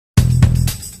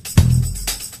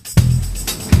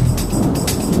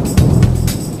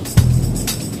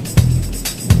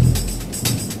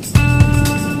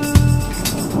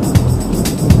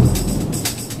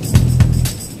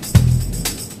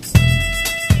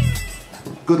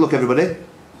Good luck, everybody.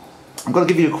 I'm going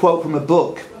to give you a quote from a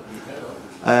book.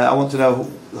 I want to know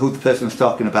who the person is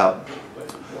talking about.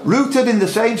 Rooted in the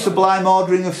same sublime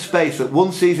ordering of space that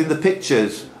one sees in the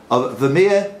pictures of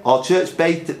Vermeer or church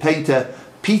painter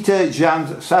Peter Jan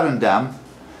Sarandam,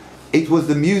 it was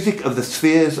the music of the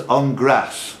spheres on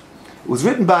grass. It was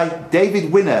written by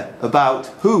David Winner, about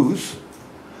whose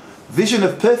vision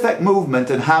of perfect movement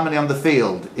and harmony on the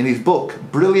field in his book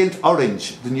Brilliant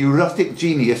Orange, the neurotic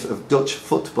genius of Dutch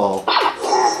football.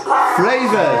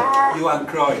 Fraser. Johan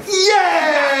Cruyff.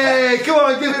 Yay! Come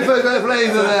on, give it for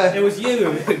Fraser there. It was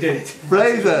you who did it.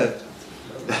 Fraser.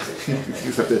 You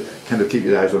just have to kind of keep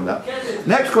your eyes on that.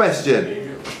 Next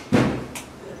question.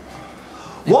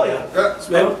 What?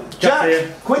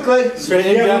 Jack, quickly. Straight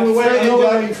in, Jack. We're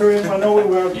waiting for him. I know we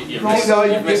will. Keep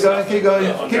going, keep going, keep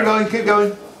going, keep going, keep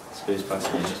going. Space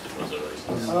passage just before the race.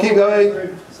 Keep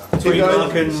going. Between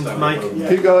Mark and Mike.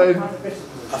 Keep going.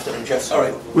 After him, Jeff.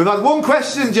 Sorry. We've had one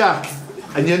question, Jack,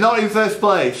 and you're not in first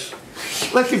place.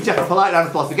 Let's give Jack a polite round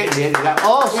of applause for getting the end of that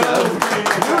awesome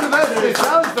University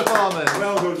Challenge performance.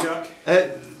 Well done, Jack.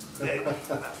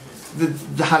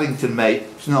 The Haddington mate,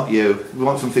 it's not you. We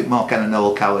want something more kind of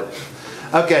Noel Coward.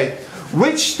 Okay,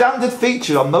 which standard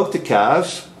feature on motor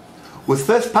cars was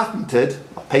first patented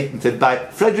by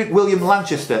Frederick William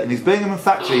Lanchester in his Birmingham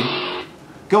factory?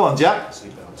 Go on, Jack.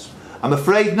 I'm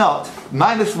afraid not.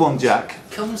 -1, Jack.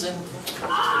 Comes in.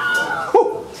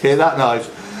 Woo, hear that noise?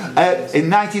 In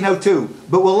 1902,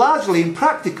 but were largely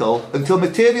impractical until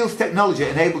materials technology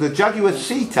enabled a Jaguar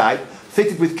C-Type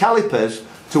fitted with calipers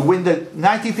to win the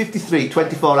 1953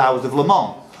 24 Hours of Le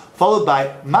Mans, followed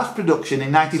by mass production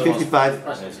in 1955.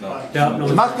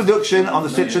 Mass production on the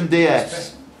Citroën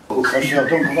DS.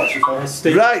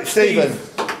 Right, Stephen.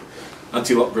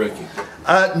 Anti-lock braking.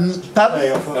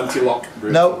 Anti-lock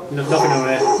braking. No. Nothing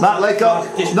away. Matt Laycock,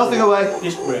 nothing away.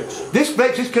 Disc brakes. Disc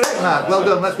brakes is correct, Matt. Well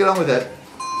done, let's get on with it.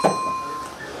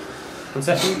 1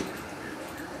 second.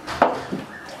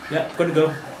 Yeah, good to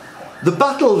go. The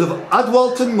battles of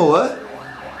Adwalton Moor,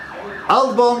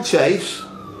 Aldbourne Chase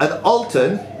and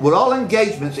Alton were all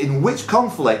engagements in which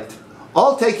conflict,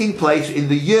 all taking place in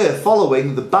the year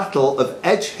following the Battle of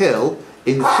Edge Hill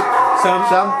in the Sam?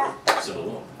 Civil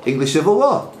War. English Civil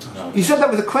War. No. You said that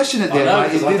with a question at the end,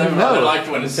 right? You didn't know. I like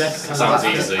when it sounds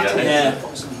easy. Yeah.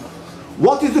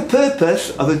 What is the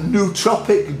purpose of a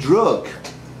nootropic drug?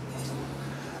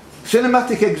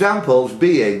 Cinematic examples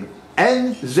being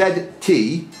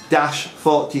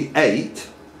NZT-48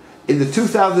 in the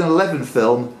 2011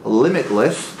 film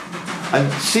Limitless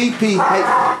and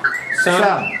CPH.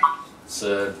 Sam. It's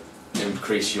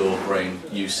increase your brain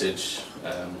usage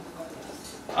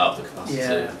out of the capacity.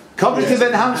 Yeah. Cognitive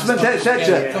enhancement,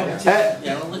 etc.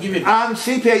 And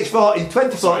CPH4 in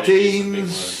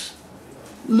 2014's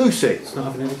Lucy. It's not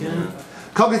happening again.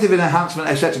 Cognitive enhancement,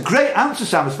 etc. Great answer,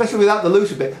 Sam, especially without the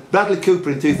Lucy bit. Bradley Cooper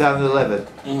in 2011.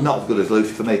 Not as good as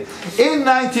Lucy for me. In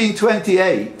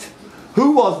 1928,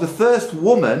 who was the first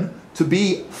woman to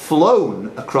be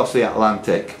flown across the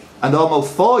Atlantic? And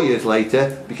almost 4 years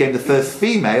later, became the first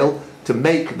female to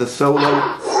make the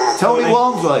solo. Tony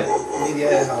Walmsley.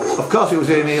 Of course it was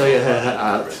Amelia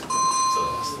Earhart.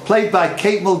 Played by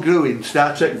Kate Mulgrew in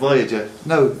Star Trek Voyager.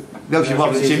 No, she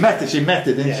wasn't. She met her,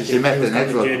 didn't she? She met her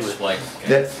next one.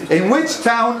 In which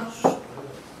town?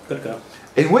 Good go.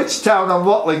 In which town on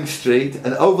Watling Street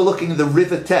and overlooking the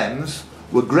River Thames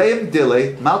were Graham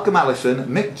Dilley, Malcolm Allison,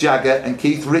 Mick Jagger and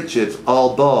Keith Richards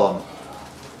all born?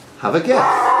 Have a guess.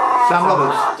 Sam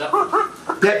Roberts.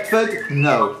 Deptford?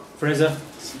 No. Fraser?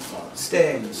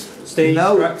 Staines. Steve?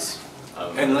 No. Rex?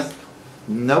 Henley.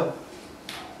 Nope.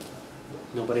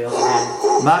 Nobody else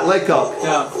again. Mark Laycock.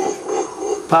 Dartford.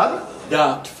 Pardon?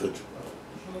 Dartford.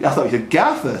 I thought you said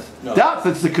Garforth. No.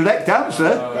 Dartford's the correct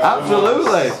answer.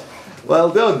 Absolutely. Well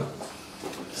done.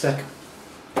 Second.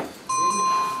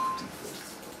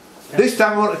 This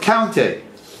time we want a county.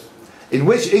 In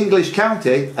which English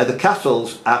county are the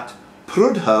castles at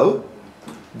Prudhoe,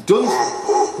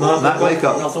 Matt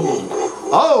Laycock.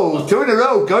 Oh, 2 in a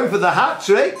row, going for the hat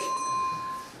trick.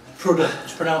 Prudhoe.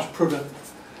 It's pronounced Prudhoe.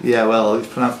 Yeah, well, it's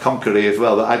pronounced Conquery as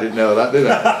well, but I didn't know that, did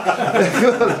I?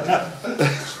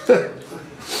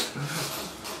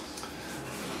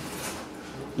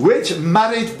 Which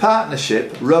married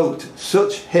partnership wrote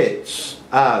such hits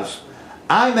as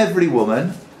I'm Every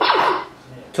Woman?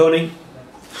 Tony?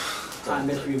 I'm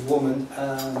Every Woman.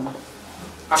 Time.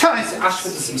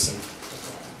 Ashford and Simpson.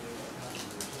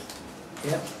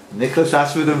 Yeah. Nicholas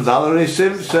Ashford and Valerie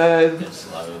Simpson.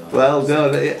 Well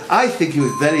done. I think he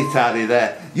was very tardy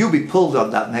there. You'll be pulled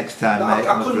on that next time, mate.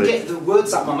 I couldn't get the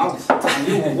words out of my mouth. I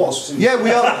knew who it was. Yeah,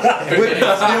 we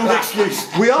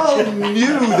all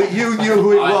knew that you knew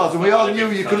who it was, and we all knew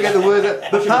you couldn't get the word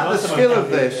out. But part of the skill of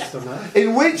this,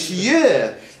 in which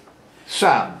year,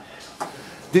 Sam,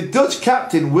 did Dutch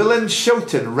captain Willem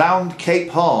Schouten round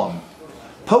Cape Horn?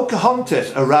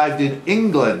 Pocahontas arrived in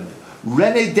England.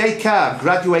 René Descartes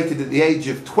graduated at the age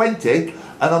of 20,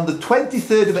 and on the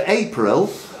 23rd of April,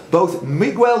 both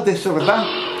Miguel de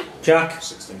Cervantes, Jack.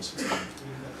 16.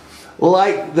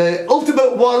 like the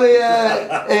Ultimate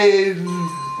Warrior in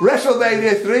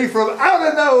WrestleMania 3 from out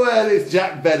of nowhere, it's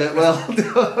Jack Bennett. Well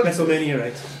done. WrestleMania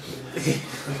 8.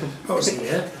 What was it?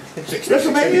 Yeah.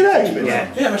 WrestleMania 8?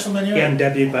 Yeah. Yeah, WrestleMania. He hadn't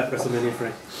debuted back WrestleMania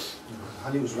 3.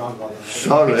 And it was round by then.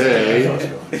 Sorry.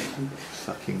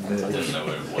 Fucking I nerd. didn't know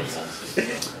where it was.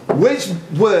 Which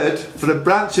word for a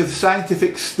branch of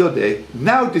scientific study,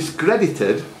 now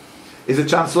discredited, is a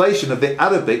translation of the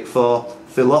Arabic for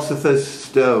philosopher's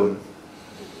stone?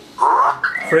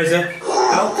 Fraser.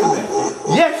 Alchemy.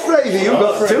 Yes, Fraser, you've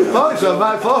got 2 points on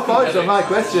my 4 points on my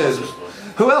questions.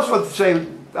 Who else wants to say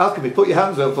alchemy? Put your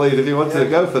hands up, please, if you want to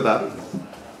go for that.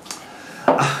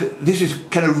 This is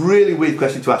kind of really weird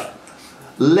question to ask.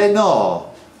 Lenore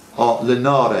or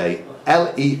Lenore,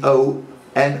 Leonore.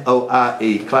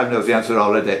 Clive knows the answer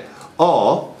already.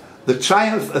 Or the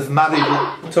triumph of married.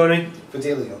 Tony.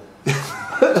 Fidelio.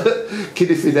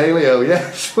 Kiddy Fidelio,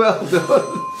 yes, well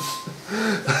done.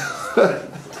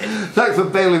 Thanks for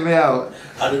bailing me out.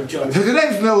 Adam Jones. The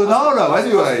name's Lenoro,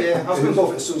 anyway. Yeah, I was going to go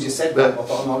for it as soon as you said that, but I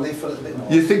thought I'll leave for a little bit more.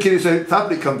 You're thinking it's a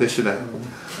fabric conditioner.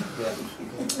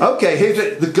 Okay, here's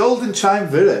it. The Golden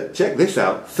Triumvirate. Check this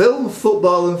out. Film,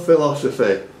 football and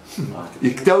philosophy.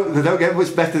 They don't get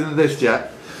much better than this, Jack.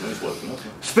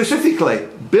 Specifically,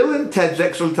 Bill and Ted's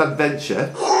Excellent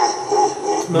Adventure,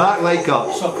 Mark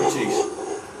Laycock, Socrates.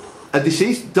 a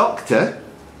deceased doctor,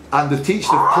 and the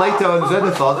teacher of Plato and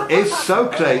Xenophon is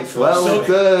Socrates. Well done,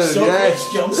 yes. Socrates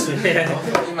Johnson.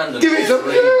 Yeah. Give it some.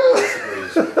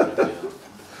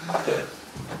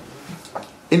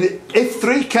 If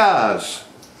 3 cars,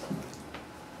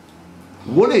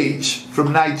 one each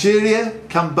from Nigeria,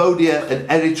 Cambodia and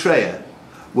Eritrea,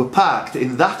 were parked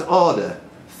in that order,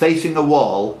 facing a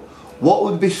wall, what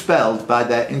would be spelled by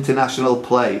their international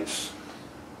plates?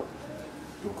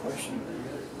 Good question.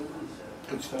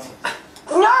 Good stuff.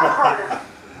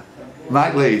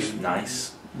 Mike Lees?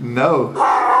 Nice. No.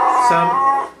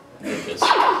 Sam. Knickers.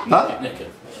 Huh? Knicker.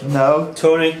 No.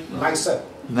 Tony. Nicer.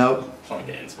 No. Trying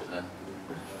to get into it there.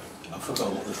 I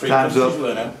forgot what the 3 Time's countries up.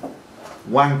 were now.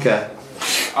 Wanker.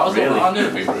 I knew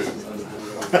it'd be rude.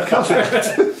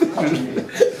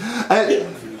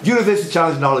 University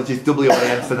Challenge Knowledge is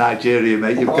WAN for Nigeria,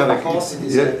 mate. You've got of course it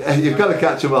is. to, you've got to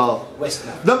catch them all. West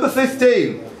now. Number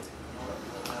 15.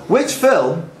 Which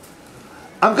film?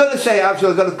 I'm going to say,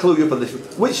 actually, I've got to clue you up on this.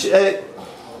 Which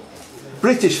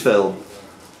British film?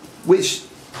 Which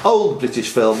old British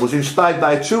film was inspired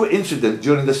by a true incident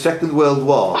during the Second World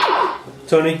War?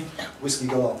 Tony. Whiskey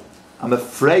galore. I'm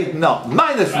afraid not.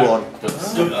 -1.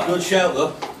 Good shout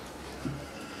though.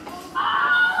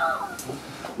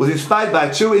 Was inspired by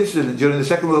a true incident during the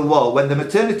Second World War when the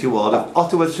maternity ward of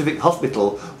Ottawa Civic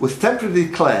Hospital was temporarily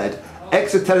declared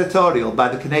extraterritorial by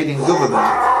the Canadian government.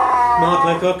 Mark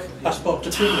Laycock. Passport to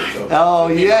Pimlico. Oh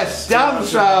yes, damn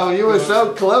Sal, you were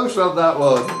so close on that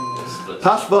one.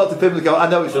 Passport to Pimlico. I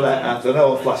know it's the right answer. I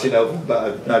know I'm flashing over,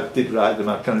 but I did write them.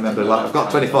 I can't remember. I've got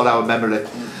 24-hour memory.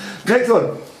 Next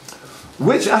one.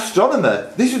 Which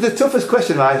astronomer? This is the toughest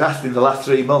question I've asked in the last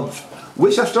 3 months.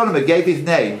 Which astronomer gave his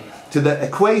name to the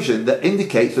equation that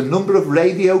indicates the number of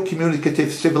radio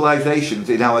communicative civilizations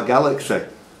in our galaxy?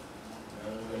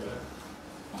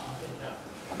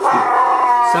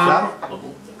 Sam.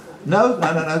 No.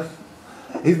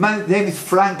 His name is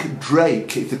Frank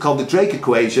Drake. It's called the Drake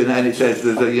equation, and it says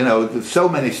there's so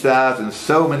many stars and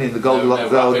so many in the Goldilocks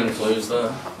zone. Clues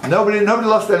there. Nobody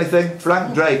lost anything.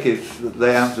 Frank Drake is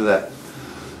the answer there.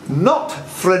 Not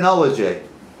phrenology.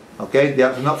 Okay, the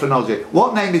answer is not phrenology.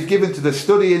 What name is given to the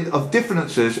study of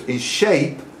differences in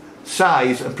shape,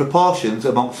 size, and proportions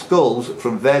among skulls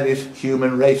from various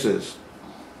human races?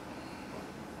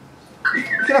 You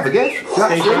can have a guess.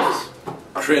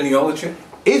 Craniology.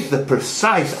 Is the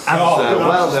precise answer.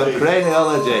 Well done,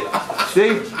 craniology.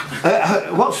 Steve,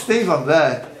 what's Steve on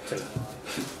there?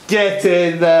 Get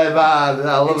in there, man.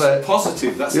 I love it.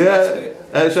 Positive, that's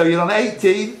Yeah. So you're on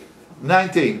 18,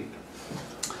 19.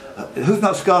 Who's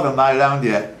not scored on my round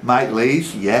yet? Mike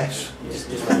Lees, yes.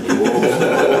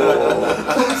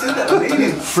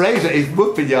 Fraser is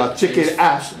whooping your chicken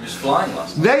ass. He was flying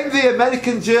last night. Name the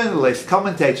American journalist,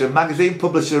 commentator, magazine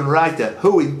publisher and writer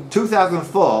who in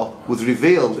 2004 was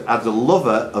revealed as the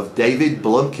lover of David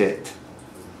Blunkett.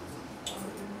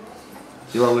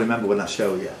 You'll all remember when I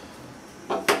show you.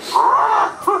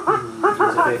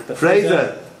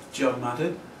 Fraser. John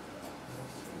Madden.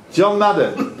 John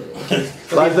Madden.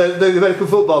 Like the American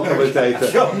football commentator.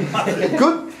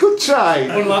 Good try.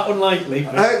 Unlikely.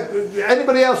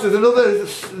 Anybody else? There's another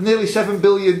nearly 7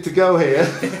 billion to go here.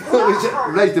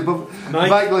 Right above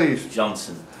Mike Lees.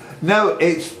 Johnson. No,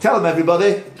 it's, tell them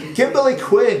everybody, Kimberly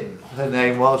Quinn, her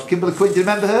name was. Kimberly Quinn, do you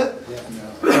remember her?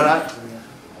 Yeah. Alright.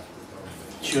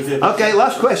 Okay,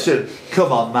 last question.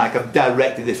 Come on, Mike, I'm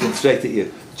directing this one straight at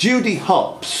you. Judy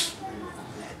Hopps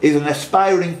is an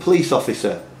aspiring police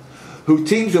officer who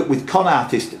teams up with con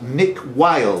artist Nick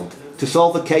Wilde to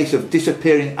solve a case of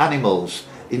disappearing animals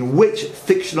in which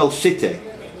fictional city,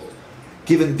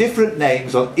 given different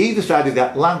names on either side of the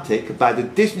Atlantic by the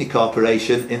Disney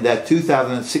Corporation in their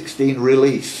 2016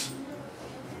 release.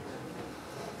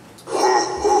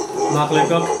 Mark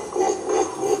Leacock.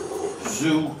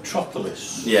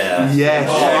 Zootropolis. Yeah. Yes.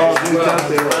 Oh, well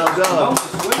done.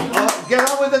 Get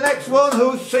on with the next one.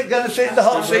 Who's going to sit in the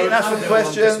hot seat and ask some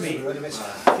questions?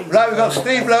 Right, we've got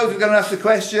Steve Rose who's going to ask the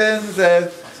questions.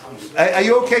 Are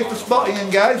you okay for spotting them,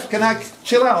 guys? Can I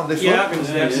chill out on this one? Yeah, I can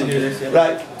do this. Yeah.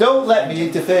 Right, don't let me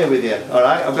interfere with you,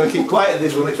 alright? I'm going to keep quiet in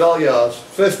this one, it's all yours.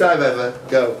 First time ever,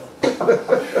 go.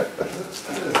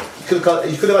 You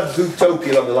could have had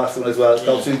Zootopia on the last one as well. It's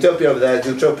called Zootopia over there,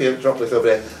 Zootopia Metropolis over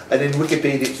there. And in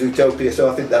Wikipedia it's Zootopia, so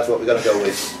I think that's what we're going to go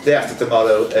with. Day After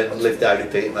Tomorrow and Live, Die,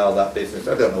 Repeat and all that business.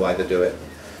 I don't know why they do it.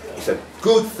 It's a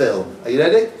good film. Are you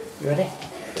ready? You ready?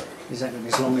 Is that going to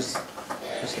be as long as...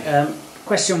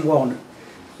 question 1.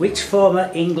 Which former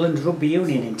England Rugby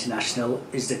Union international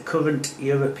is the current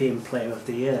European Player of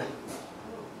the Year?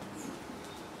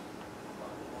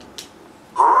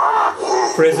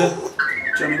 Fraser.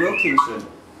 Johnny Wilkinson.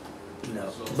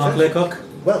 No. Mark Leacock.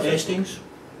 Well, Hastings.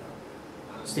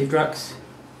 Steve Drax.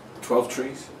 12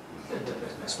 Trees.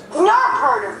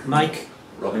 Mike.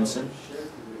 Robinson.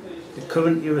 The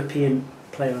current European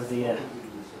Player of the Year.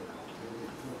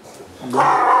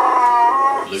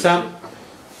 Sam.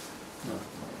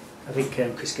 I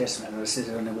think Chris guessed that. This is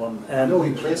only one. No,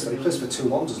 he plays for 2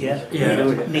 months, doesn't Yeah. he?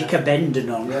 Yeah. Nick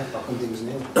Abendanon. Yeah, I couldn't think of his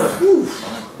name.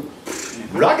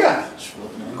 Raga!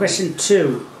 Question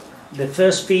 2. The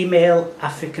first female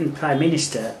African Prime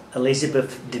Minister,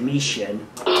 Elizabeth Domitian.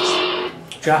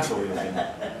 Jack.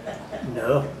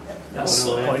 No. That's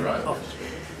the point. Right.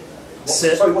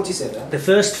 Sorry, what did you say there? The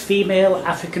first female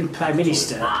African Prime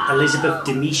Minister, Elizabeth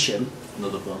Domitian,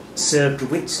 Another one. served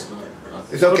which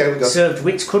It's okay, we got served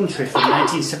which country from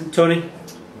 1970? Tony.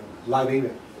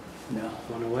 Liberia. No.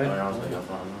 One away.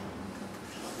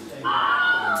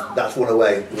 that's one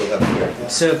away. We'll have to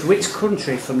Served which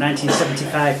country from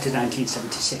 1975 to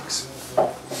 1976?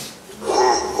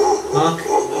 Mark.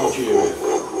 Algeria.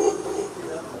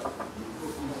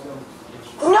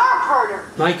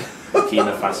 Mike.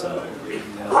 Burkina Faso.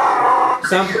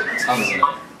 Sam. Tanzania.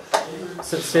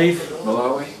 Steve.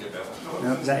 Malawi.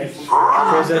 No, is that it?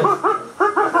 Fraser.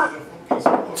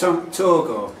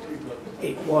 Togo.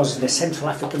 It was the Central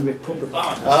African Republic.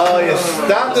 Oh, your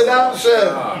standard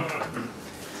answer!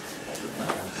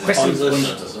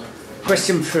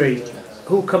 Question 3.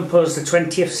 Who composed the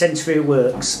 20th century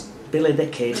works Billy the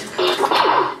Kid?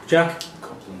 Jack.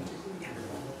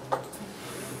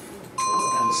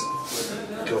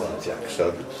 Go on, Jack,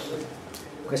 son.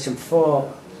 Question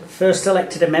 4. First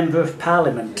elected a Member of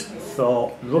Parliament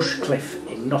for Rushcliffe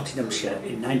in Nottinghamshire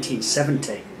in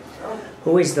 1970.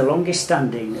 Who is the longest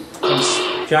standing...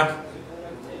 Jack.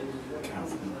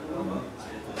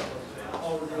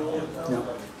 No.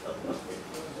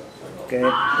 Okay.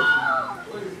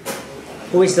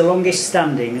 Who is the longest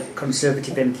standing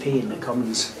Conservative MP in the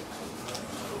Commons?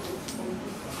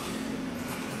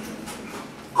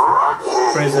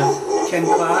 Fraser. Ken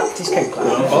Clark. It is Ken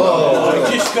Clark.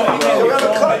 I just got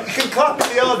it. You can clap in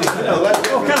the audience, you know.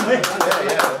 Oh, can we?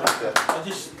 Yeah. I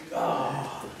just.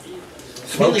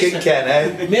 Smoking Ken,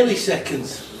 eh?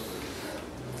 Milliseconds.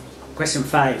 Question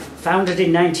 5. Founded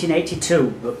in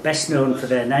 1982, but best known for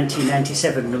their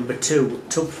 1997 number 2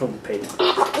 tub thumping.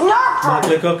 Mark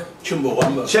Leacock.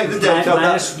 Chumbawamba. Check the date on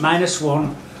that. Minus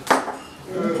 1.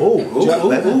 Jack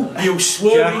Lennon. You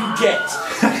swearing get.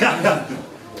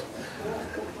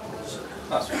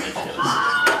 That's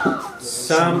ridiculous.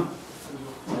 Sam.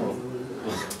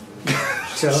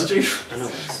 So, I know.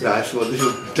 Nice one. This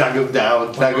will drag them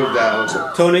down, drag them down.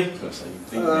 Tony.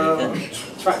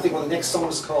 Try to think what the next song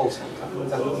was called.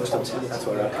 That's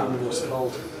what I can't remember what it's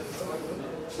called.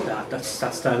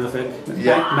 That's time, I think.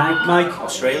 Yeah. Mike.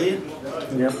 Australian?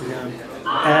 Yep.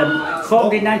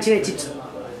 Formed in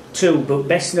 1982, but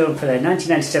best known for their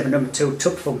 1997 number 2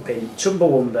 Tub Thumping,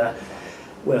 Chumbawamba,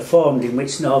 were formed in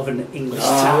which northern English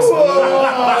town?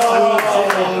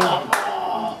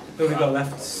 Who have we got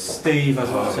left? Steve, as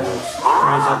well.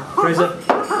 Fraser.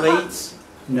 Leeds?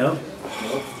 No.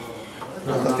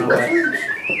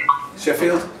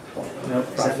 Sheffield? No.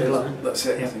 Sheffield. That's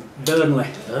it. Yeah. Burnley.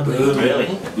 Really?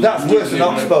 That's worse than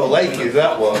Oxbow Lake, is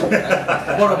that one?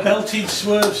 What a belted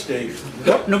swerve, Steve.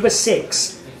 Number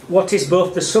 6. What is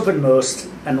both the southernmost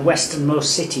and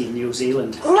westernmost city in New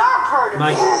Zealand?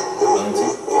 Mike.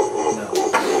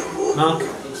 Mark.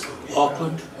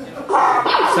 Auckland?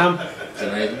 Sam.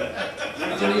 Geneva.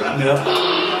 No.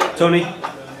 Tony.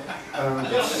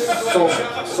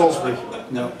 Salisbury.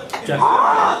 No. Jack.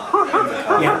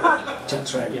 Yeah.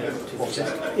 That's right. Yeah.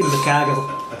 In the Cargill.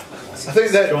 I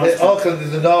think that Auckland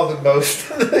is the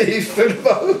northernmost and the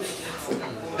easternmost.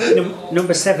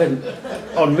 Number 7.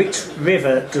 On which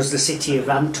river does the city of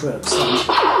Antwerp stand?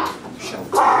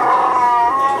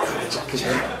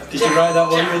 Did you write that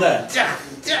while you were there?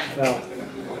 Well,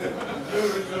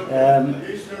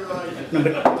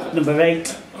 number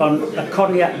 8. On a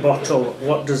cognac bottle,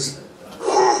 what does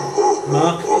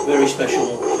Mark. Very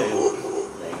special tale.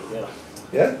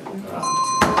 Yeah?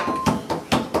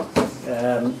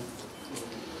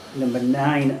 Number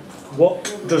 9. What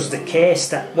did the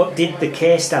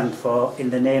K stand for in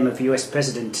the name of US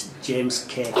President James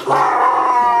K.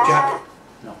 Jack.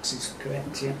 Knox is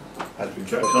correct, yeah. I was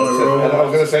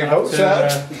going to say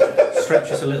Mozart.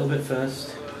 Stretch us a little bit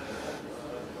first.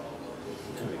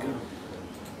 There we go.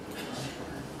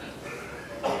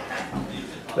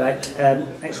 Right,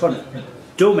 next one.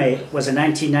 Dummy was a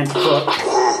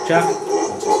 1994... Jack.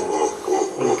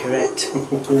 Incorrect.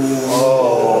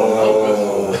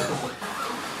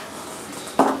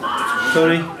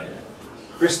 Tony.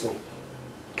 Bristol.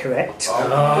 Correct. He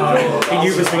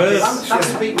knew the first. Thanks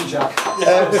for beating me, Jack.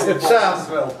 Sam. As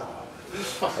well.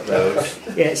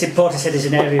 Yeah, it's important to say there's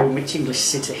an area in which English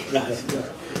city.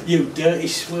 You dirty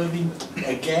swerving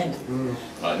again.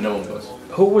 Right, no one goes.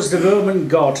 Who was the Roman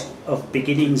god of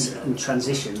beginnings and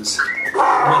transitions?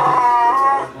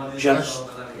 Janus?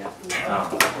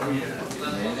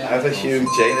 Have a huge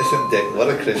Janus and Dick. What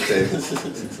a Christian.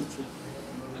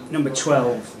 Number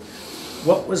 12.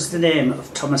 What was the name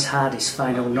of Thomas Hardy's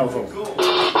final novel?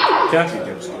 Jack.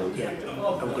 Yeah,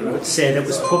 I'm going to say that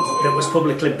was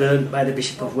publicly burned by the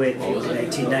Bishop of Wakefield in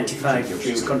 1895 for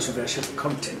its controversial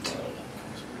content.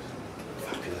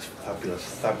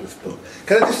 Fabulous book.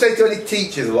 Can I just say to any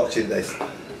teachers watching this,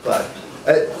 right,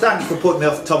 thanks for putting me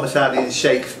off Thomas Hardy and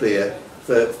Shakespeare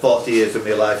for 40 years of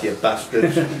my life, you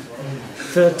bastards.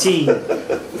 13.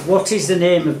 What is the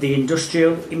name of the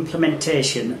industrial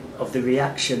implementation of the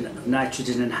reaction of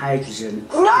nitrogen and hydrogen?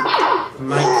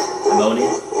 Mike. Ammonia?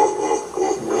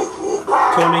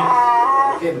 Tony.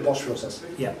 Yeah, the Bosch process.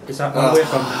 Yeah, Is that one away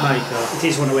from Mike? Or? it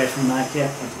is one away from Mike,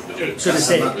 yeah. Should have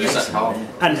said Is that how?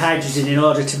 and hydrogen in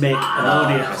order to make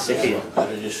ammonia. I'd have just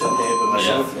said Haber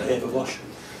myself, Haber Wash.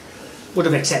 Would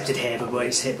have accepted Haber, but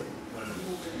it's Haber.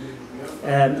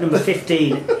 Number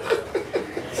 15.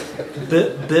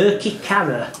 Berkey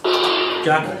Cara.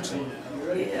 Jack.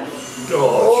 Yeah.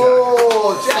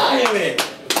 Oh, Jack!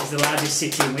 Is the largest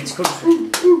city in which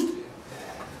country?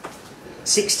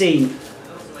 16.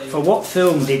 For what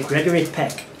film did Gregory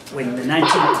Peck win the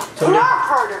 19...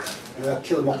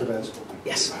 Killing Mockingbirds.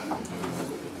 Yes.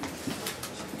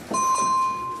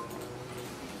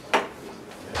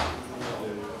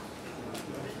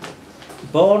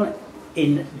 Born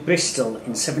in Bristol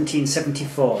in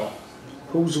 1774,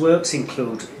 whose works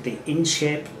include The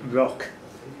In-Shape Rock,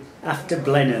 After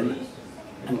Blenheim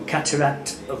and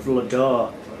Cataract of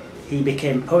Lodore. He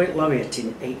became Poet Laureate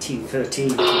in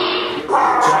 1813.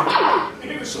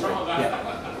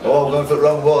 Yeah. Oh, I'm going for the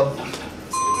wrong one.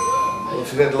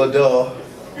 Once again, Lodore,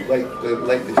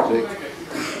 Lake District.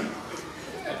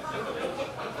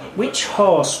 Which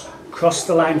horse crossed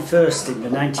the line first in the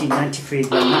 1993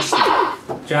 Grand National?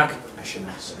 Jack.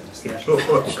 Yeah.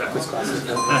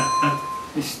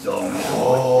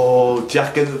 Oh,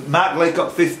 Jack and Mark Lake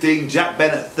got 15, Jack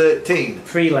Bennett 13.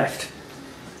 3 left.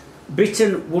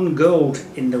 Britain won gold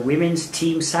in the women's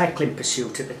team cycling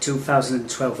pursuit at the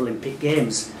 2012 Olympic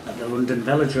Games at the London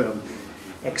Velodrome.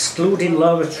 Excluding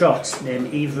Laura Trott, name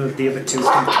either of the other two.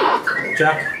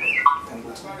 Jack.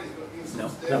 No.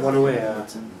 That one away.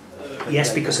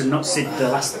 Yes, because I've not seen the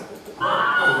last.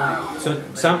 So,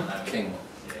 Sam? King.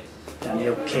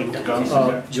 Daniel King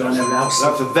or Joanna Rouse.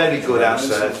 That's a very good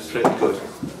answer. It's pretty good.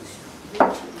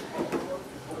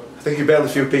 I think you bailed a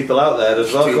few people out there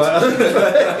as well. Quite I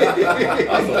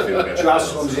thought people were going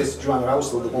Joanna's one is Joanna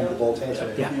House, the one with the bald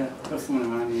head. Yeah.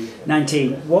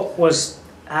 19. What was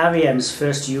R.E.M's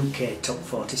first UK top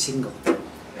 40 single?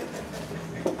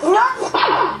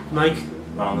 Mike?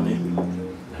 Man on the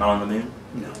Moon. Man on the Moon.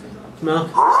 No. Mark?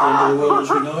 It's the end of the world as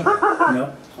we know it. No.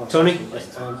 Tony?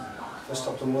 First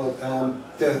top in the world.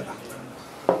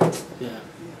 Yeah.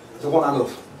 The one I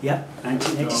love. Yeah,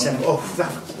 1987. Oh,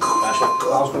 that. I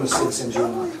was going to say the same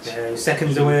June.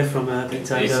 Seconds away from big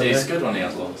time. It's good when he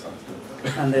has long time.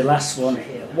 And the last one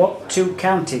here. What two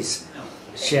counties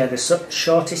share the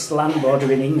shortest land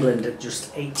border in England at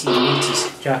just 18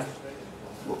 metres? Jack?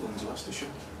 Rutland's Leicestershire.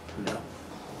 No.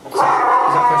 Is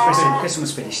that question?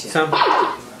 Christmas finished, yeah. Sam?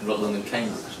 Rutland and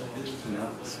Cambridge. No.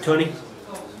 Tony?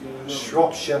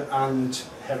 Shropshire and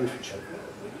Herefordshire.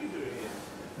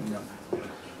 No.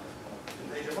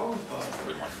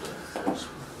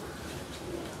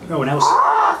 No one else?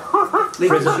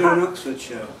 Lincolnshire and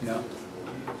Oxfordshire. No.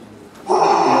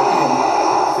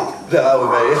 No,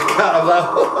 mate, I can't have that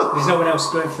one. There's no one else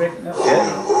going for it? No.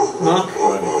 Yeah. Mark?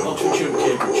 Oxfordshire and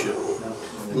Cambridgeshire.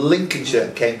 Lincolnshire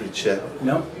and Cambridgeshire.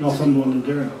 No. Northumberland and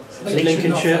Durham.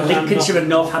 Lincolnshire. Lincolnshire and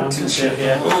Northamptonshire.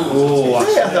 Yeah. Oh,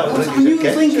 yeah, I thought it was I knew it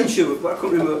was Lincolnshire. Lincolnshire, but I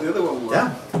couldn't remember what the other one was.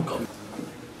 Yeah.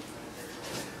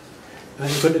 Are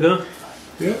you good to go?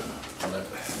 Yeah.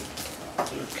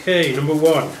 Okay, number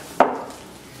 1.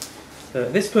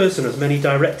 This person has many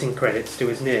directing credits to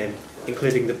his name,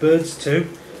 including The Birds 2,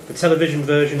 the television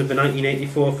version of the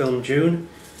 1984 film June,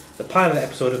 the pilot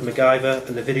episode of MacGyver,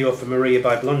 and the video for Maria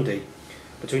by Blondie.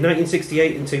 Between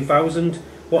 1968 and 2000,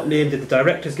 what name did the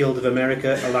Directors Guild of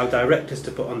America allow directors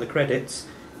to put on the credits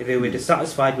if they were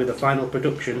dissatisfied with the final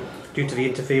production due to the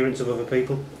interference of other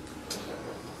people?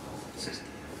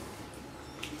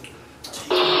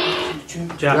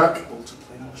 Jack?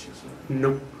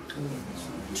 No.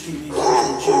 TV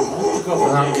version June. I have to go for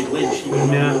David Lynch. He was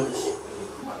one Yeah. of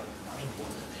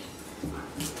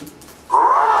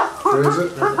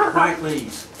those. White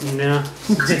Leaves. No.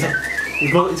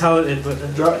 He's multi-talented, but...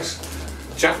 Drax.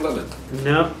 Jack Lemmon.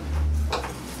 No.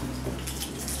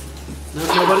 No,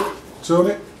 nobody?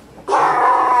 Tony.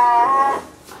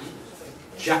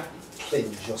 Jack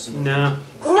Plinge or something. No.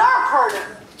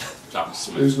 Jack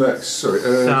Smith. Who's next? Sorry.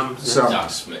 Sam. Jack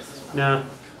Smith. No.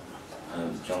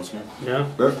 John Smith. No.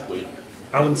 No. Weird.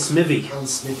 Alan Smithy. Alan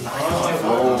Smith.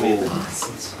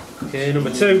 Okay,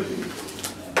 number 2.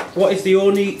 What is the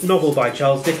only novel by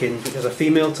Charles Dickens which has a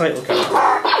female title character?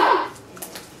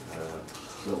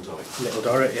 Little Dorrit. Little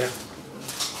Dorrit, yeah.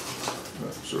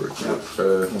 No, sorry.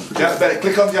 Jack, better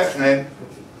click on Jack's name.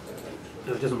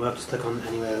 No, it doesn't work, just click on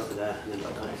anywhere over there and then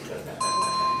click on it.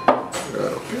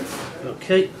 Okay.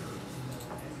 Okay.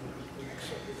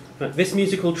 Right, this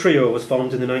musical trio was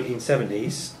formed in the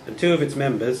 1970s, and 2 of its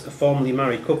members, a formerly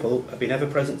married couple, have been ever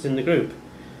present in the group.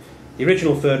 The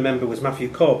original 3rd member was Matthew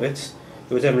Corbett,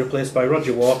 who was then replaced by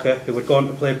Roger Walker, who had gone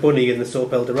to play Bunny in the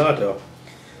soap El Dorado.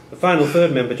 The final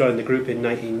 3rd member joined the group in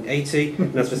 1980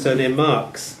 and has the surname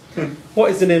Marks. What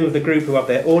is the name of the group who have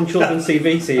their own children's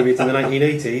TV series in the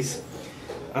 1980s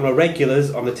and are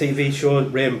regulars on the TV show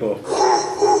Rainbow?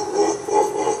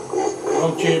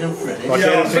 Oh, Jane and Freddie. Or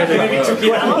Jane and Freddie.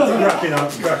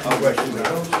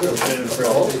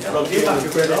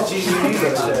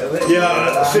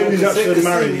 Yeah, as soon as actually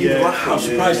married, yeah. I'm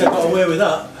surprised I got away with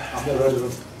that. I've never heard of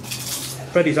them.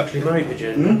 Freddie's actually married to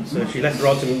Jane, so she left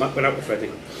Rod and went out with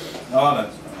Freddie. Oh, no.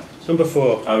 Number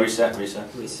 4. Oh, reset. Yeah,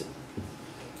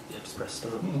 just press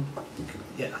start.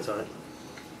 Yeah, that's alright.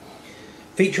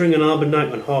 Featuring an Alban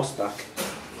Knight on horseback,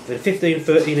 the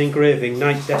 1513 engraving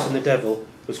Knight, Death and the Devil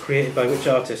was created by which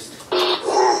artist?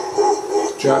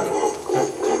 Jack.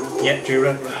 Yeah,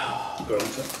 Dura. Go on.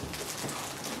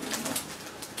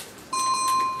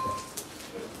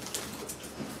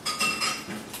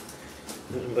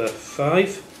 Number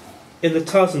 5. In the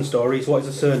Tarzan stories, what is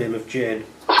the surname of Jane?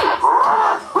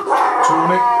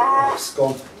 Tony. It's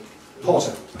gone.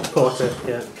 Porter. Porter,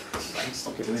 yeah.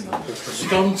 Stop doing that.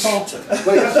 Stone Porter.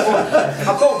 Wait,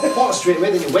 I've got Porter straight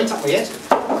away, then you went up my head.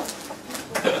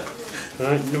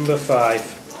 Right, number 5.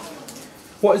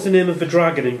 What is the name of the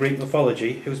dragon in Greek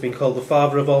mythology who has been called the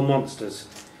father of all monsters?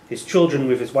 His children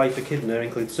with his wife Echidna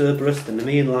include Cerberus, the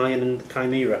Nemean lion and the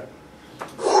Chimera.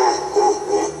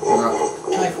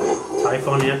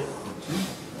 Typhon, yeah.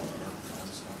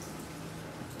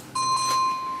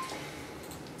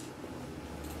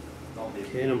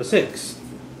 Okay, number 6.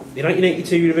 The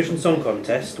 1982 Eurovision Song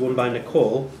Contest, won by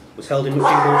Nicole, was held in which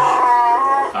English...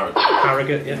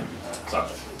 Harrogate, yeah. Sorry.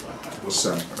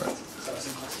 Sam. Right.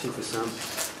 Super Sam.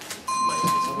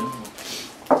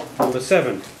 Number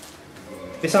 7.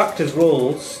 This actor's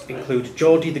roles include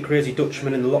Geordie the Crazy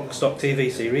Dutchman in the Lock Stock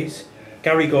TV series,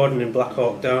 Gary Gordon in Black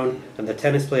Hawk Down, and the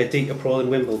tennis player Dieter Prohl in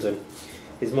Wimbledon.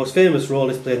 His most famous role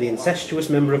is playing the incestuous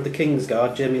member of the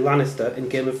Kingsguard, Jaime Lannister, in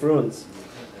Game of Thrones.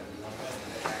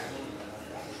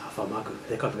 I thought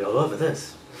they got to be all over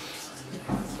this.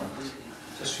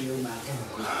 Just for you, man.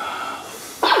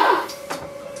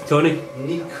 Tony?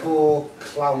 Nico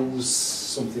Klaus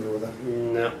something or other.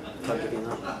 No, can't give you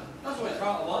that.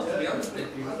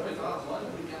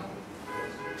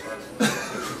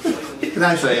 Can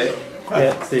I say it?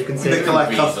 Yeah, so you can say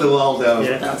Nikolai Costa-Waldau.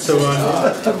 Yeah, that's the one.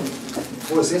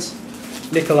 What was this?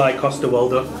 Nikolai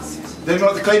Costa-Waldau. Did you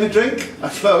want to claim a drink? I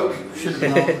spoke. Should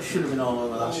have been all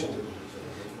over that.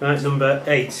 Right, number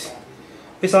 8.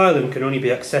 This island can only be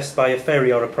accessed by a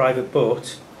ferry or a private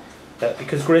boat.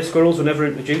 Because grey squirrels were never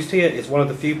introduced here, it's one of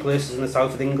the few places in the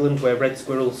south of England where red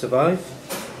squirrels survive.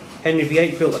 Henry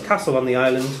VIII built a castle on the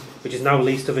island, which is now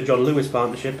leased to the John Lewis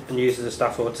Partnership and used as a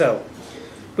staff hotel,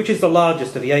 which is the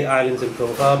largest of the 8 islands in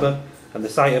Pearl Harbour and the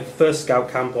site of the first scout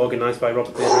camp organised by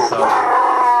Robert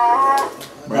Baden-Powell.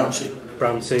 Brownsea.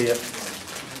 Brownsea, yeah.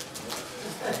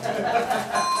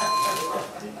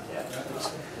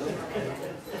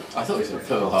 I thought it was in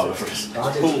Pearl Harbour for a second.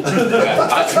 I did.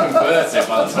 I converted it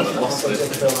by the time I lost it.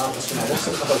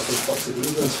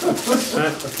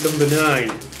 Number 9.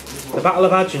 The Battle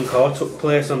of Agincourt took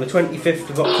place on the 25th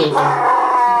of October.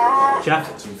 Jack?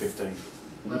 15.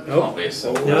 No.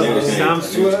 Obviously. No, Sam?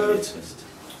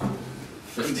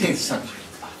 15th century.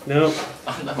 No.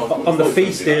 On the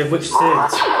feast day of which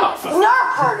saint?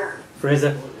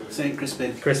 Fraser? St.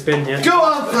 Crispin. Crispin, yeah. Go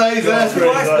on, Fraser!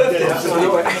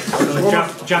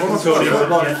 Jack and Tony were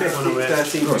on away.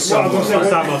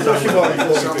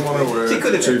 You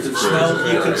could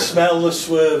you could smell the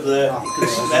swerve there. You could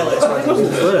smell it.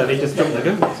 Well, he just jumped the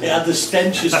gun. It had the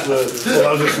stench of swerve. Well,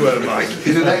 I'll just swear, Mike.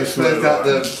 He's an expert at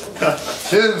them.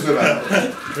 Cheers, man.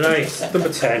 Right, number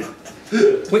 10.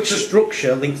 Which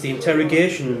structure links the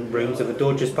interrogation rooms of the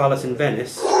Doge's Palace in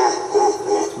Venice?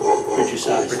 British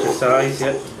size. British size,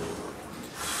 yeah.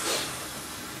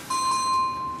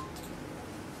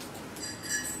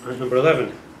 Right, number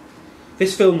 11.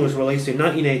 This film was released in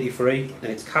 1983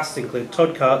 and its cast include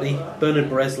Todd Carty, Bernard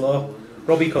Bresslaw,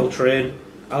 Robbie Coltrane,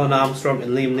 Alan Armstrong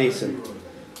and Liam Neeson.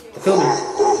 The film is...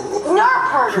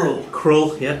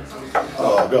 Krull, yeah.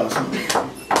 Oh, God.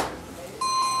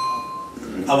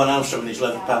 Alan Armstrong in his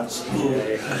leather pants. So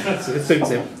it suits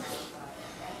him.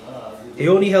 He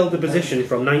only held the position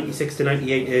from 96 to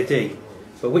 98 AD,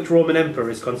 but which Roman emperor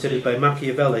is considered by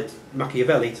Machiavelli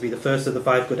to be the first of the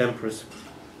 5 good emperors?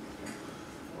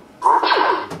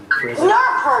 Click.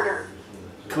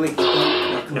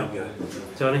 No.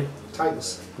 Tony?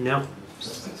 Titus. No.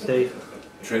 Steve?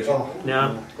 Trajan. Oh,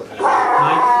 No. Mike?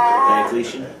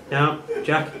 Diocletian. No.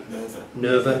 Jack?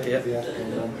 Nerva, yeah. yeah.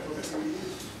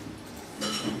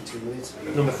 2 minutes.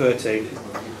 Number 13.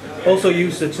 Also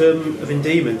used as a term of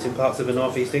endearment in parts of the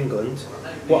northeast England.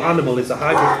 What animal is a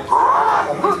hybrid?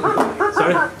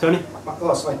 Sorry, Tony?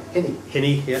 Oh, sorry. Hinny.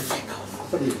 Hinny, yeah. I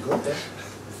thought you were good there.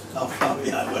 Oh,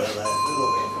 yeah, well,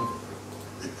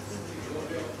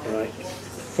 Right.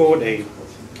 14.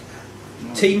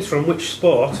 Teams from which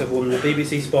sport have won the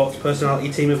BBC Sports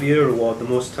Personality Team of the Year award the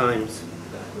most times?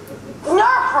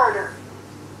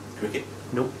 Cricket.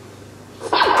 Nope.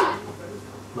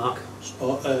 Mark?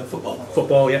 football.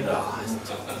 Football, yeah.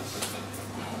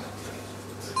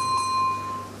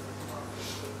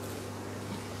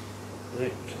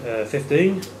 Right.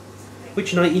 15.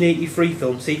 Which 1983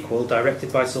 film sequel,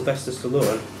 directed by Sylvester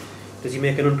Stallone, does he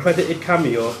make an uncredited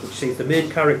cameo which sees the main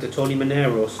character Tony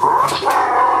Manero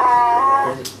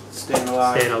Staying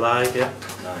alive. staying alive, yeah.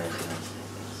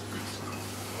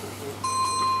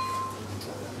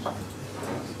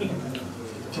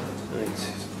 Right.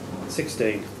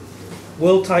 16.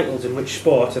 World titles in which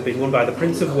sport have been won by the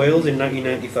Prince of Wales in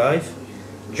 1995,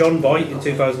 John Boyd in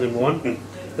 2001,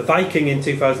 the Viking in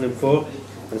 2004,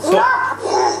 and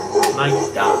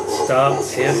Mike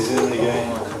Darts, yeah. Is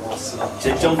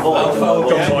it John Boyd?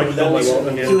 John Boyd, That was,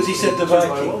 Bolton, yeah. as soon as he said the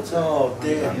Viking. Oh,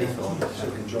 dear.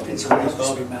 It's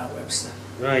Crosby, Mark Webster.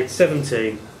 Right,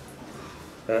 17.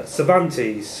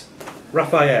 Cervantes,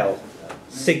 Raphael,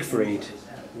 Siegfried,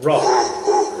 Rock,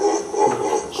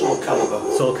 Soul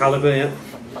Calibur. Soul Calibur, yeah.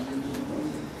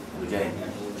 The game.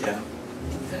 Yeah.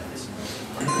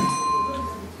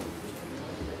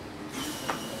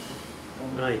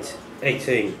 Right,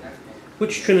 18.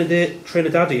 Which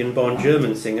Trinidadian-born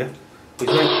German singer whose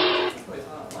name...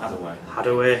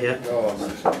 Hadaway, yeah. Oh,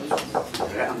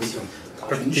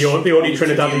 The only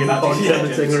Trinidadian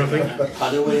German singer, I think.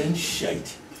 Hadaway and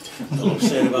shite. I love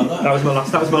saying about that. That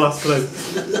was my last clue.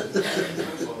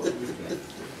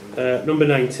 Number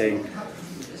 19.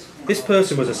 This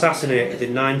person was assassinated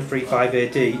in 935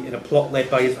 AD in a plot led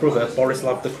by his brother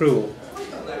Borislav the Cruel.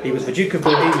 He was the Duke of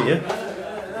Bohemia.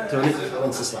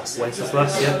 Wenceslas,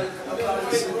 yeah.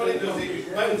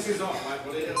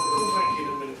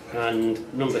 And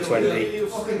number 20.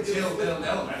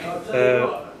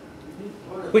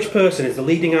 Which person is the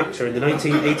leading actor in the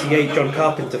 1988 John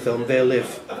Carpenter film They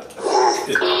Live?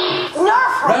 Rowdy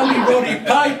Roddy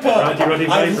Piper! Roddy I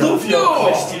Piper. love your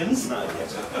questions.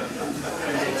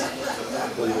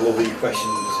 Lovely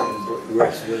questions in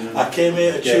wrestling. I came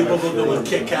here to chew bubblegum and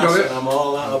kick ass, and I'm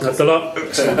all out of That's a lot.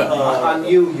 I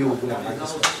knew you would not like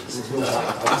this question.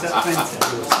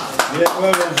 Yeah,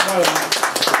 well done.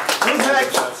 Who's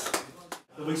next?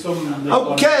 There'll be some.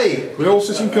 Okay, We all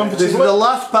sit in this is comfortably. the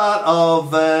last part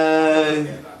of,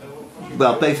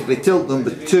 well, basically tilt number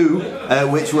 2,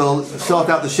 which will sort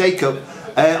out the shake-up.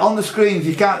 On the screens,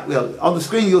 on the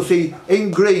screen you'll see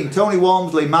in green Tony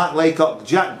Walmsley, Mark Laycock,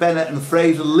 Jack Bennett, and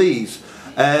Fraser Lees.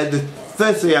 The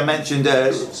first three I mentioned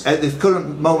at this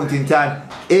current moment in time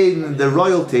in the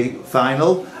royalty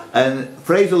final, and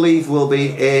Fraser Lees will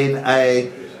be in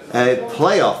a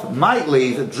playoff. Mike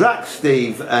Lees, Drac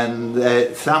Steve, and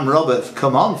Sam Roberts.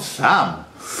 Come on, Sam!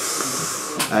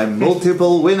 A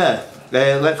multiple winner.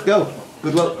 Let's go.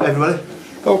 Good luck, everybody.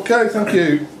 Okay, thank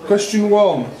you. Question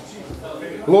 1.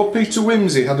 Lord Peter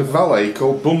Wimsey had a valet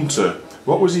called Bunter.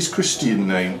 What was his Christian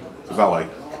name? Valet.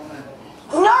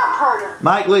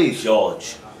 Mike Lees,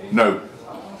 George. No.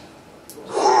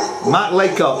 Mark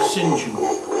Laycock,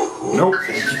 Nope.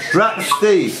 Drac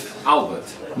Steve,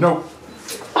 Albert. Nope.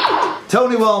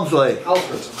 Tony Walmsley,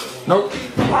 Alfred. Nope.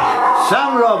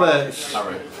 Sam Roberts,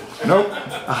 Harry. Nope.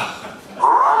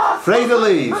 Fraser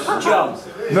Lees. John.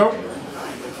 Nope.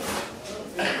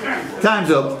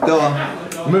 Time's up. Go on.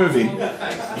 Moving.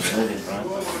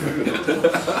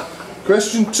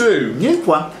 Question 2. New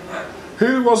one.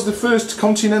 Who was the first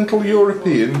continental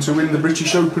European to win the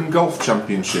British Open Golf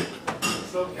Championship?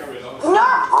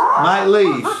 Mike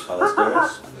Lees,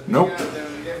 Nope.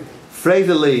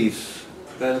 Fraser Lees,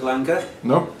 Bernard Langer.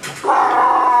 Nope.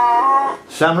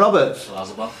 Sam Roberts,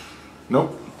 Lazarus.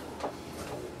 Nope.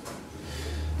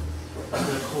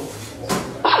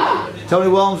 Tony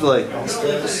Walmsley,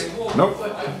 Nope.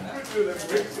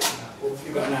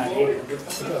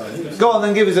 Go on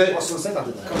then, give us it.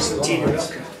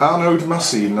 Arnaud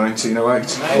Massey in 1908.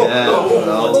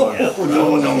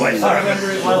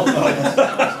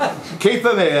 Keep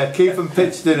them here, keep them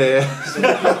pitched in here.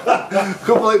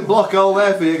 Couple block hole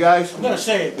there for you guys. I'm going to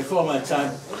say it before my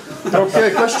time.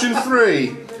 Okay, question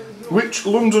 3. Which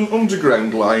London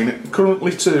Underground line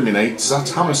currently terminates at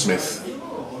Hammersmith?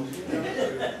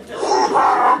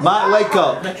 Mark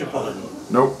Laycock, Metropolitan.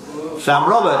 Nope. Sam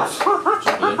Roberts,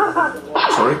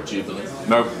 Sorry? Jubilee.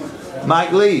 No.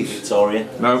 Mike Lees, Victoria.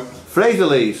 No. Fraser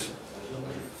Lees,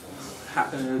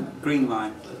 Green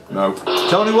Line. No.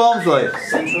 Tony Walmsley,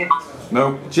 Central.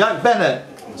 No. Jack Bennett,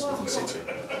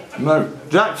 No.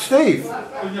 Drac Steve,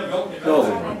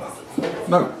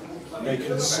 No.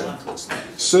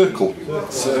 Circle.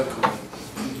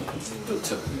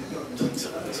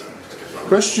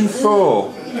 Question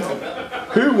 4.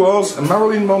 Who was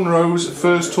Marilyn Monroe's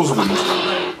first husband?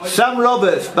 Sam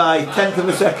Roberts by 10th of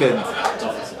a second.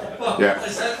 Yeah.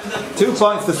 2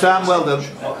 points for Sam, well done.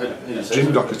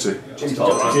 Jim Doherty.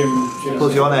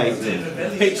 Plus you on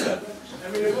 8. Peter.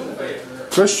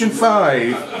 Question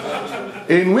 5.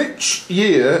 In which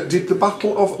year did the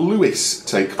Battle of Lewes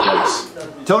take place?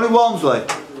 Tony Walmsley,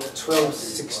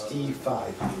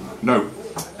 1265. No.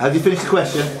 have you finished the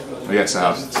question? Yes, I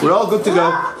have. We're all good to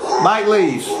go. Mike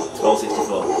Lees.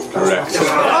 1264. Correct.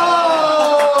 Oh!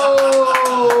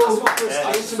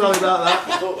 Sorry about that.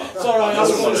 It's alright, I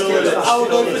was going for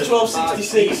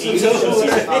 1266.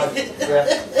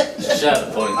 Share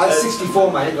the point. I had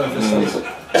 64, mate.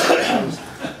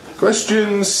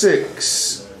 Question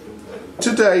 6.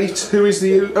 To date, who is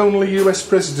the only US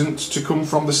president to come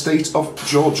from the state of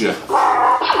Georgia?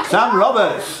 Sam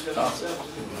Roberts.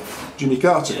 Jimmy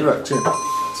Carter, correct,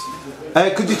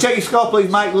 yeah. Could you check your score, please,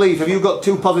 Mike Lees? Have you got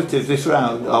 2 positives this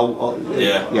round?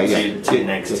 Yeah. Yeah. Two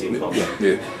negative.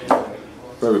 Yeah.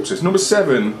 Very upset. Number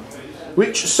 7.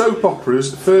 Which soap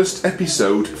opera's first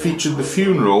episode featured the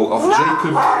funeral of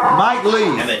Jacob... Mike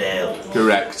Lees. Emmerdale.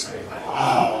 Correct.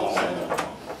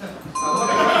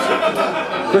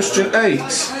 Question 8.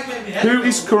 Who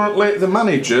is currently the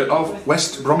manager of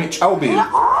West Bromwich Albion?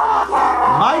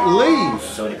 Mike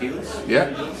leaves. Tony Peters. Yeah.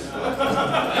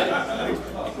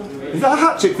 Is that a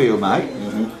hat-trick for you, Mike?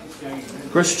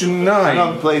 Question Hang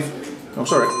on, 9. please. I'm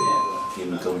sorry.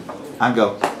 Keep going. And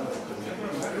go.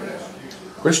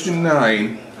 Question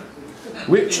 9.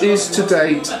 Which is to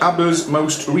date ABBA's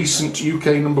most recent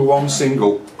UK #1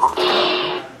 single?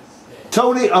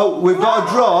 Tony, oh, we've got a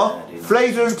draw.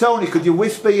 Fraser and Tony, could you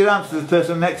whisper your answer to the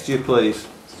person next to you, please?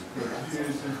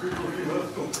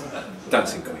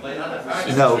 Dancing Queen.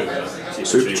 No.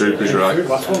 Super Troopers, right.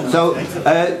 So,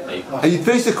 you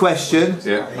finished the question.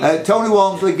 Yeah. Tony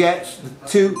Walmsley gets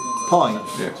 2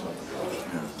 points. Yeah.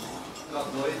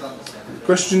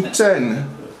 Question 10.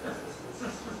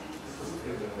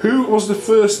 Who was the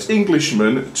first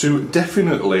Englishman to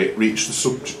definitely reach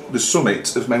the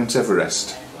summit of Mount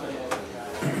Everest?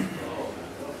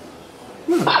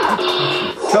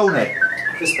 Tony.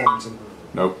 Chris Bonington.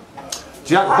 No.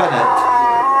 Jack Bennett.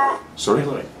 Sorry?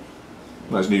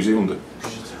 That's New Zealander.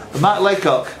 Matt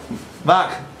Laycock.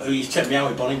 Mark. Oh, you checked me out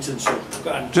with Bonington, so.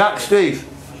 Jack Steve.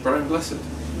 Brian Blessed.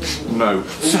 No.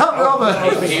 Sam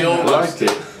Robert. He almost Like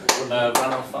it.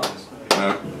 ran off fast.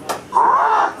 No.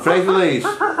 Fraser Lees.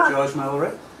 George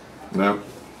Mallory. No.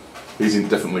 He didn't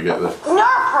definitely get there.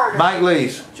 Mike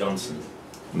Lees. Johnson.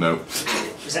 No.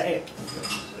 Is that it?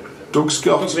 Doug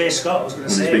Scott. Doug Ray Scott, I was going to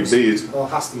With say. his big beard. Or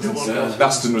Hastings.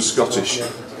 Aston was Scottish.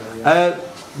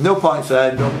 No points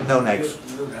there, no next.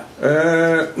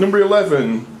 Number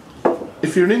 11.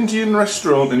 If you're an Indian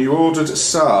restaurant and you ordered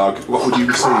sarg, what would you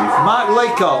receive? Mark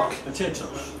Laycock.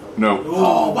 Potatoes. No.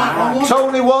 Oh, wow.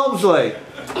 Tony Walmsley.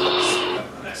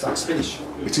 It's like spinach.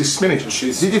 It is spinach.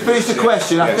 Did you finish the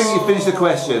question? I think you finished the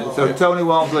question. So Tony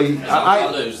Walmsley. I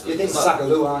You're thinking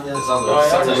Sagaloo, aren't you?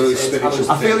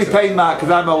 I feel he paid Mark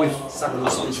because I'm always.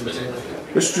 Sagaloo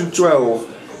spinach. Question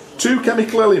 12. 2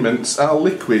 chemical elements are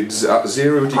liquids at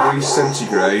 0 degrees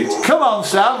centigrade. Come on,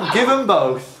 Sam, give them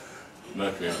both.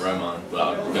 Mercury and bromine. But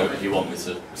I'd go, if you want me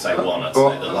to say one, I'd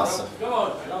say the latter.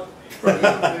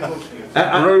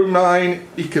 Bromine,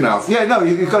 you can have. Yeah, no,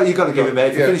 you've got to give him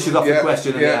it. If you finish it off the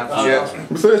question and the answer. Yeah.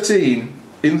 Number 13.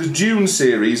 In the Dune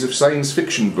series of science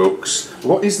fiction books,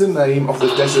 what is the name of the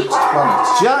desert planet?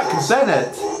 Jack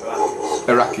Bennett.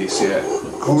 Arrakis, yeah.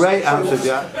 Great answer,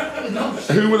 Jack.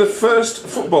 Who were the first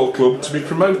football club to be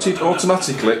promoted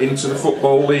automatically into the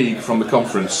Football League from the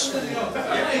conference?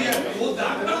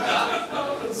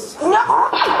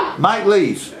 Mike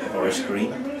Lees. Forest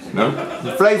Green. No.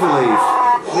 Fraser Lees.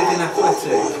 Living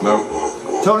Athletic.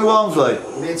 No. Tony Walmsley.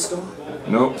 Maidstone.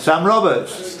 No. Sam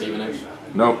Roberts. Stephen H.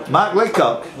 No. Mark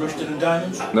Laycock. Rusted and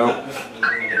Diamonds. No.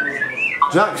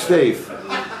 Jack Steve.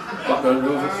 Blackburn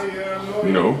Rovers.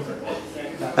 No.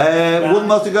 One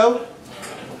more to go.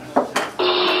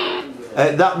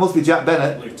 That must be Jack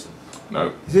Bennett.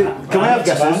 No. Is it? Can we have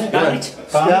guesses?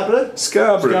 Scarborough?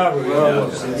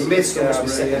 Scarborough. Maidstone must be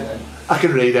second. I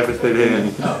can read everything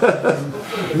here.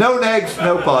 No negs,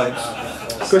 no points.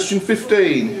 Question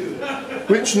 15.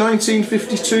 Which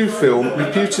 1952 film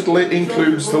reputedly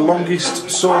includes the longest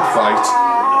sword fight?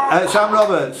 Sam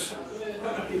Roberts.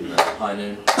 High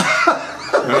Noon.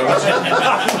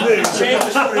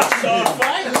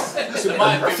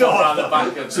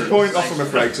 It's a point off, I'm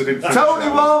afraid, because I didn't finish Tony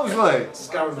that. Walmsley.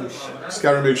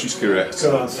 Scaramouche is correct.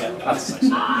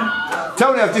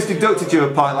 Tony, I've just deducted you a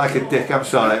point like a dick, I'm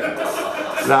sorry.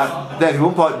 That, there's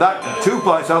 1 point back, 2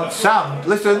 points on. Sam,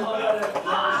 listen.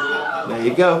 There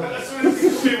you go.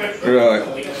 Right.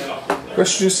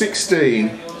 Question 16.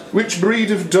 Which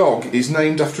breed of dog is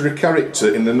named after a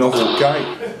character in the novel Guy?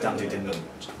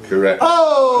 Correct.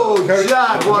 Oh,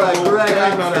 Jack, what a great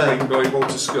Caveman answer. by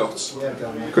Walter Scott.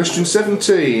 Question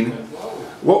 17.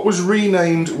 What was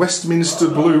renamed Westminster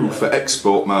Blue for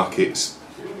export markets?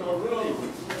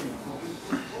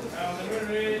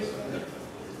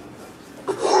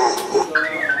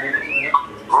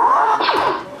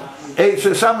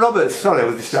 It's Sam Roberts. Sorry, I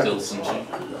was distracted.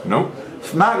 Stilson. No.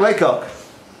 It's Mark Laycock.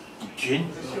 Gin.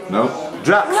 No.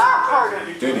 Drax.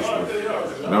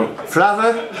 No.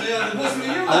 Fraser.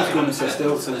 I was going to say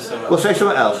Stilton, so. We'll say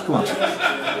something else. Come on.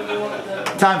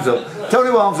 Time's up.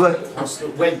 Tony Walmsley.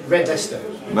 Red Esther.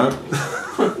 No.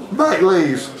 Mike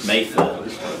Lees. Mayfield.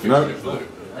 No.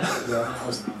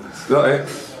 Is that it?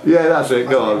 Yeah, that's it.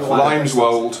 Go on.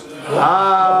 Limeswold.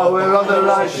 Ah, we're on the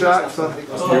right track.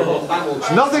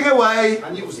 Nothing away.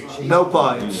 No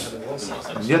points.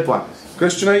 Yet one.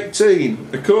 Question 18.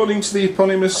 According to the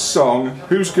eponymous song,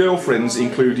 whose girlfriends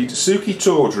included Suki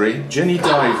Tawdry, Jenny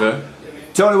Diver...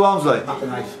 Tony Walmsley.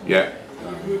 Yeah.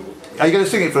 Are you going to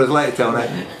sing it for us later, Tony?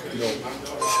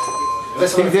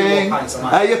 Let's Ding have a few ding. more pints on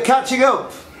that. You're catching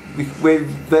up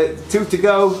with the 2 to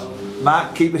go.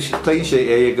 Mark, keep a clean sheet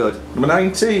here, you're good. Number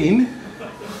 19.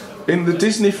 In the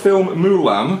Disney film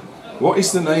Mulan, what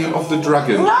is the name of the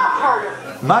dragon?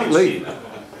 Mike Lee.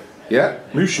 Yeah,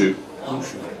 Mushu.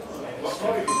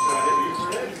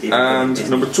 And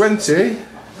number 20.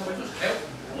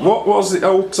 What was the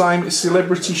old-time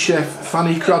celebrity chef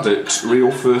Fanny Craddock's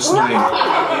real first name?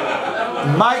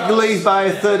 Mike Lee by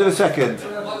a third of a second.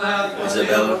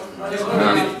 Isabella.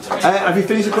 Have you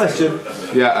finished the question?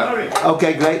 Yeah.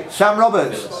 Okay, great. Sam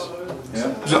Roberts.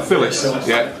 Is that Phyllis?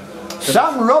 Yeah.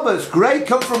 Sam Roberts, great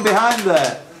come from behind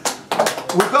there.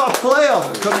 We've got a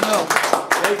playoff coming up.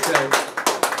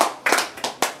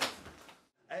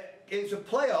 It's a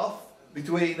playoff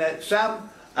between Sam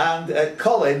and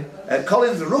Colin.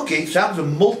 Colin's a rookie. Sam's a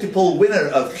multiple winner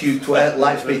of Q12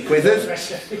 LightSpeed quizzes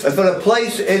for a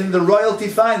place in the royalty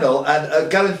final and a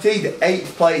guaranteed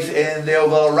 8th place in the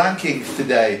overall rankings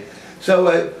today.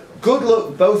 So good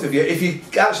luck, both of you. If you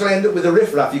actually end up with a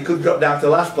riff-raff, you could drop down to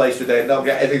last place today and not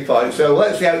get any points. So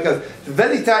let's see how it goes. It's a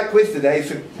very tight quiz today.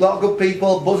 It's a lot of good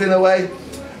people buzzing away.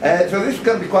 So this is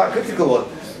going to be quite a critical one.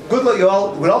 Good luck, you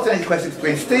all. We're alternating questions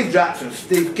between Steve Drax and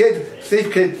Steve Kidd.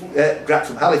 Steve Kidd, Drax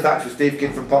from Halifax, and Steve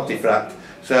Kidd from Pontefract.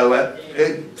 So,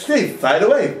 Steve, fire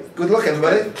away. Good luck,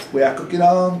 everybody. We are cooking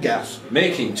on gas.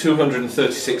 Making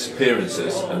 236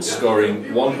 appearances and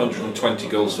scoring 120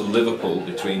 goals for Liverpool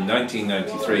between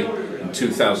 1993 and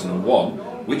 2001,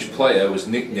 which player was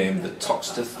nicknamed the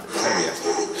Toxteth Terrier?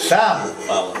 Sam.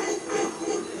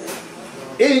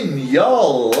 In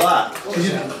your lap. I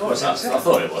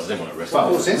thought it was, I didn't want to riff.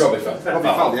 Robbie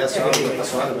Fowler. That's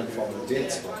what I went for.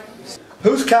 Did.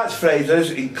 Whose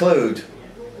catchphrases include,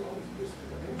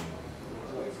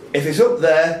 if it's up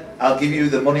there, I'll give you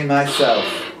the money myself.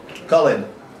 Colin.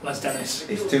 Les Dennis.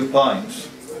 It's 2 points.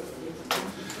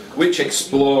 Which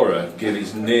explorer gave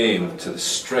his name to the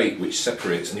strait which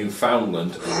separates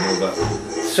Newfoundland and Nova?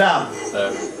 Sam.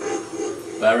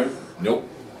 Baron? Nope.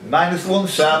 -1,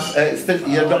 Sam.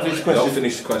 You're not finished the Not question.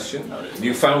 finished the question.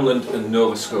 Newfoundland and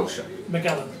Nova Scotia.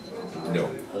 Magellan.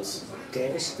 No.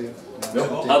 Davis.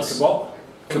 No. That's what?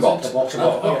 Cabot.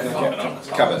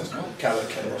 Cabot.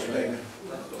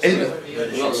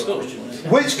 Not Scottish.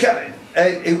 Which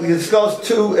it scores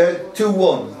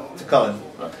 2-1 to Colin.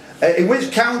 In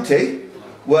which county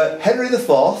were Henry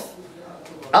IV,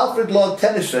 Alfred Lord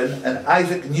Tennyson and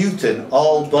Isaac Newton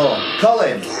all born?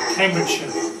 Colin.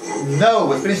 Cambridgeshire. No,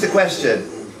 we finished the question.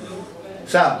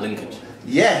 Sam. Lincoln.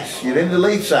 Yes, you're in the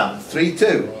lead, Sam.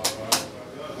 3-2.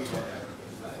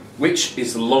 Which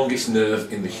is the longest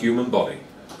nerve in the human body?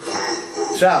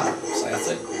 Sam.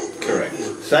 Sciatic. Correct.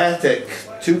 Sciatic.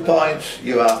 2 points.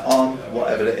 You are on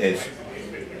whatever it is.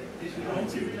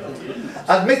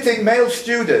 Admitting male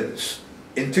students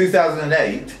in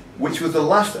 2008, which was the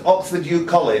last Oxford U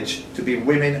College to be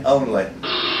women only.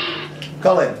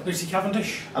 Colin. Lucy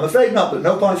Cavendish. I'm afraid not, but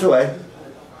no points away.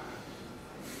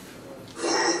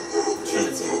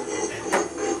 Trinity.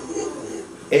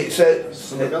 It's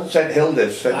St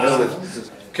Hilda's. St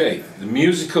Hilda's. Okay, the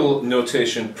musical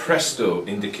notation presto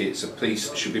indicates a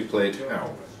piece should be played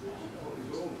how?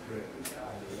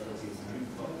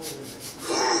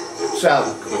 Sam.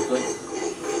 Quickly.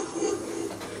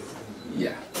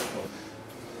 Yeah.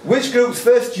 Which group's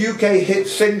first UK hit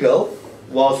single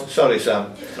was, sorry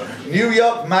Sam, New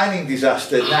York mining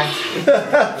disaster.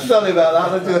 Sorry about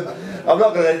that. I'm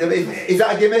not going to, is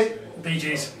that a gimme? Bee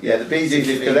Gees. Yeah, the Bee Gees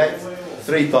is correct.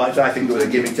 3 points, I think it was a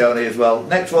gimme, Tony, as well.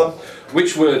 Next one.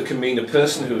 Which word can mean a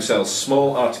person who sells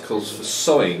small articles for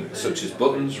sewing, such as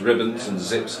buttons, ribbons and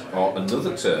zips, or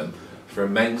another term for a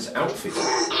men's outfit?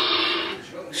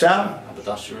 Sam?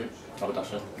 Haberdashery.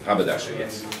 Haberdasher. Haberdasher,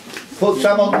 yes. Put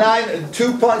Sam on 9 and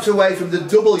 2 points away from the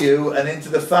W and into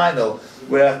the final.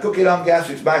 We're cooking on gas,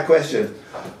 it's my question.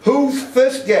 Whose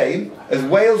first game as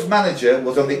Wales manager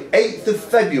was on the 8th of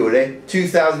February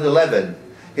 2011?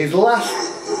 His last...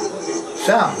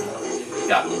 Sam?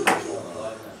 Gatland.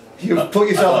 You've put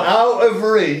yourself out of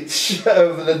reach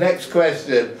over the next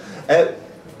question.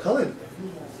 Colin?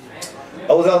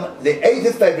 I was on the 8th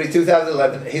of February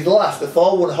 2011, his last, a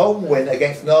 4-1 home win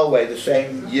against Norway the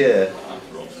same year.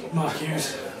 Mark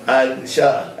Hughes. And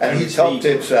he topped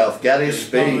himself, Gary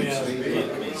Speed.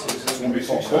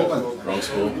 Wrong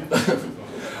school.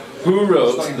 Who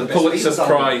wrote the Pulitzer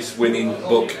Prize winning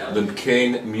book The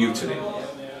McCain Mutiny?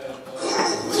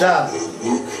 Sam?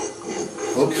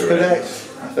 Hook's correct,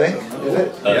 I think, is it?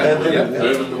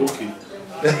 Urban the Wookie.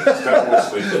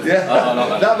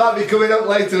 Yeah, that might be coming up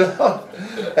later on.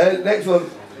 Next one.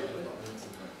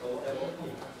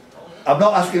 I'm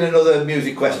not asking another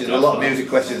music question, a lot of music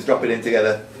questions dropping in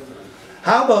together.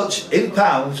 How much in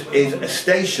pounds is a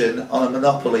station on a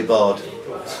Monopoly board?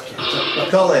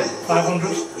 Colin?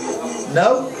 500.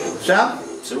 No? Sam?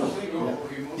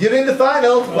 200. You're in the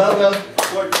final. Well done.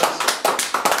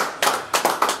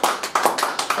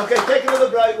 Okay, take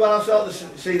another break while I start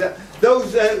to see that.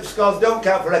 Those scores don't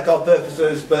count for record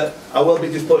purposes, but I will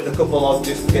be just putting a couple on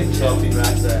just to get the sorting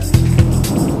right there.